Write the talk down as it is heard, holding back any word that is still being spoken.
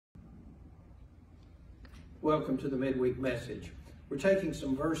Welcome to the Midweek message. We're taking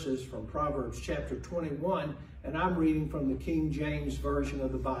some verses from Proverbs chapter 21, and I'm reading from the King James Version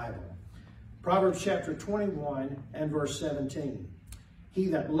of the Bible. Proverbs chapter 21 and verse 17. He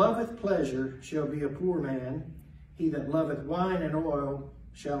that loveth pleasure shall be a poor man. He that loveth wine and oil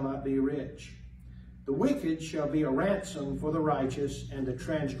shall not be rich. The wicked shall be a ransom for the righteous, and the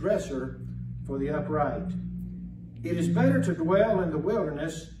transgressor for the upright. It is better to dwell in the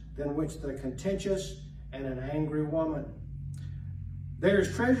wilderness than with the contentious and an angry woman. There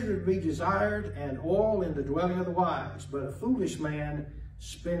is treasure to be desired, and oil in the dwelling of the wise, but a foolish man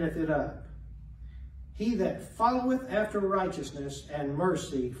spendeth it up. He that followeth after righteousness and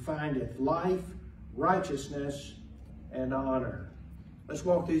mercy findeth life, righteousness, and honor. Let's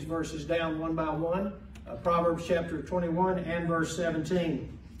walk these verses down one by one. Proverbs chapter 21 and verse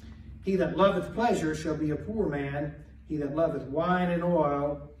 17. He that loveth pleasure shall be a poor man. He that loveth wine and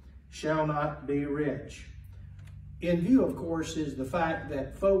oil shall not be rich. In view, of course, is the fact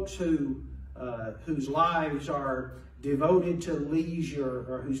that folks whose lives are devoted to leisure,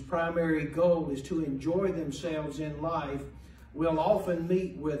 or whose primary goal is to enjoy themselves in life, will often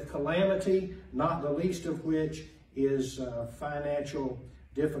meet with calamity, not the least of which is financial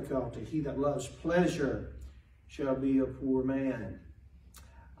difficulty. He that loves pleasure shall be a poor man.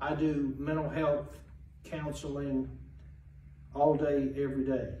 I do mental health counseling all day, every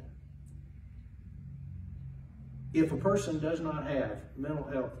day. If a person does not have mental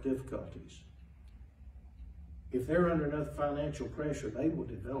health difficulties, if they're under enough financial pressure, they will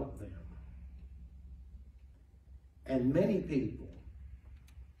develop them. And many people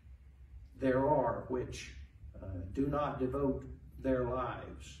there are which do not devote their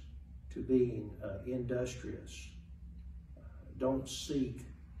lives to being industrious, don't seek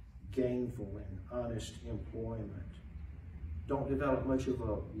gainful and honest employment, don't develop much of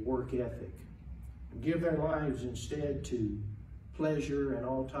a work ethic, and give their lives instead to pleasure and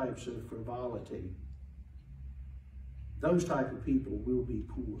all types of frivolity. Those type of people will be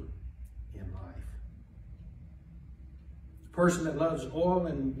poor in life. The person that loves oil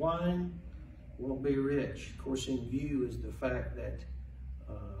and wine won't be rich. Of course, in view is the fact that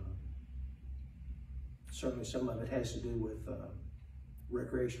certainly some of it has to do with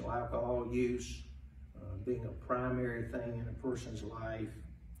recreational alcohol use being a primary thing in a person's life,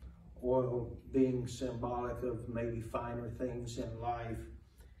 oil being symbolic of maybe finer things in life.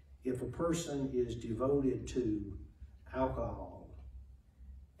 If a person is devoted to alcohol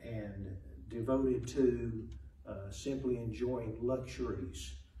and devoted to simply enjoying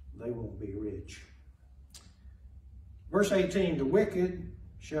luxuries, they won't be rich. Verse 18, the wicked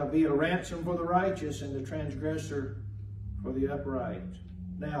shall be a ransom for the righteous, and the transgressor for the upright.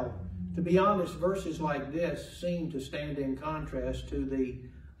 Now, to be honest, verses like this seem to stand in contrast to the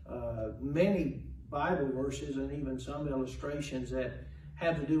many Bible verses and even some illustrations that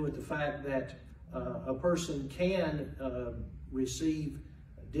have to do with the fact that a person can receive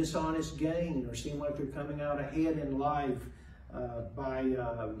dishonest gain or seem like they're coming out ahead in life by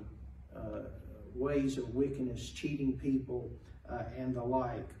ways of wickedness, cheating people, and the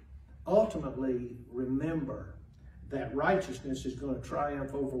like. Ultimately, remember that righteousness is going to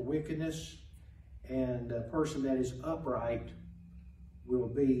triumph over wickedness, and a person that is upright will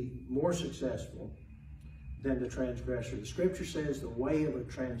be more successful than the transgressor. The scripture says the way of a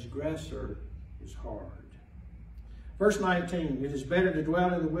transgressor is hard. Verse 19, it is better to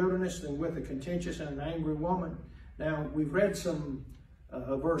dwell in the wilderness than with a contentious and an angry woman. Now, we've read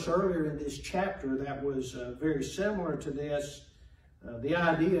a verse earlier in this chapter that was very similar to this. The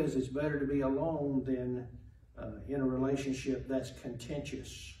idea is it's better to be alone than in a relationship that's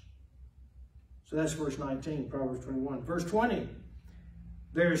contentious. So that's verse 19, Proverbs 21. Verse 20,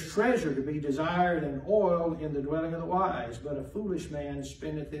 there is treasure to be desired and oil in the dwelling of the wise, but a foolish man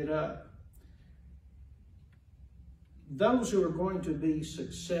spendeth it up. Those who are going to be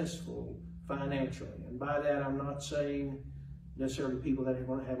successful financially, and by that I'm not saying necessarily people that are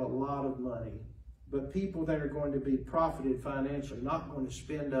going to have a lot of money, but people that are going to be profited financially, not going to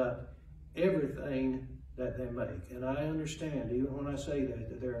spend up everything that they make. And I understand, even when I say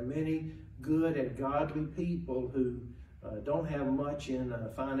that there are many good and godly people who don't have much in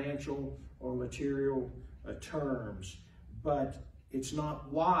financial or material terms, but it's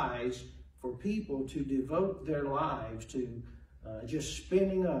not wise for people to devote their lives to just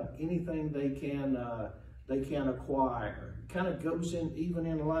spending up anything they can acquire. It kind of goes in even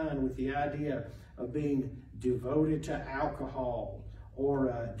in line with the idea of being devoted to alcohol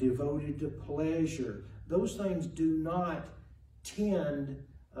or devoted to pleasure. Those things do not tend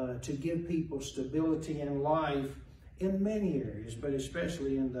to give people stability in life in many areas, but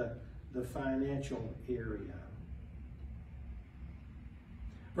especially in the the financial area.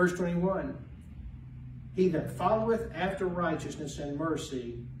 Verse 21, he that followeth after righteousness and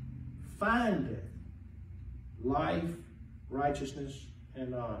mercy findeth life, righteousness,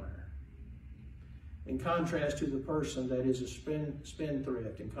 and honor. In contrast to the person that is a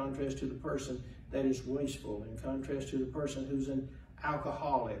spendthrift, in contrast to the person that is wasteful, in contrast to the person who's an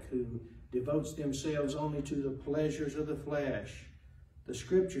alcoholic, who devotes themselves only to the pleasures of the flesh, the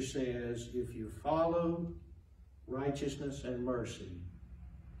scripture says, if you follow righteousness and mercy,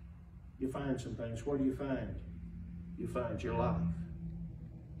 you find some things. What do you find? You find your life.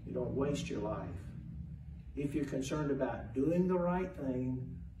 You don't waste your life. If you're concerned about doing the right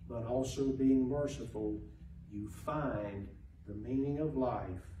thing, but also being merciful, you find the meaning of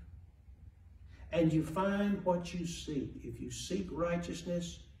life. And you find what you seek. If you seek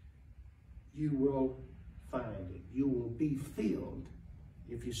righteousness, you will find it. You will be filled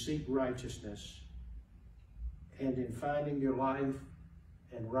if you seek righteousness. And in finding your life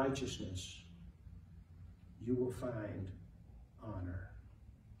and righteousness, you will find honor.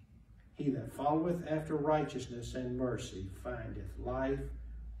 He that followeth after righteousness and mercy findeth life,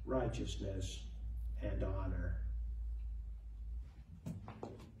 righteousness, and honor.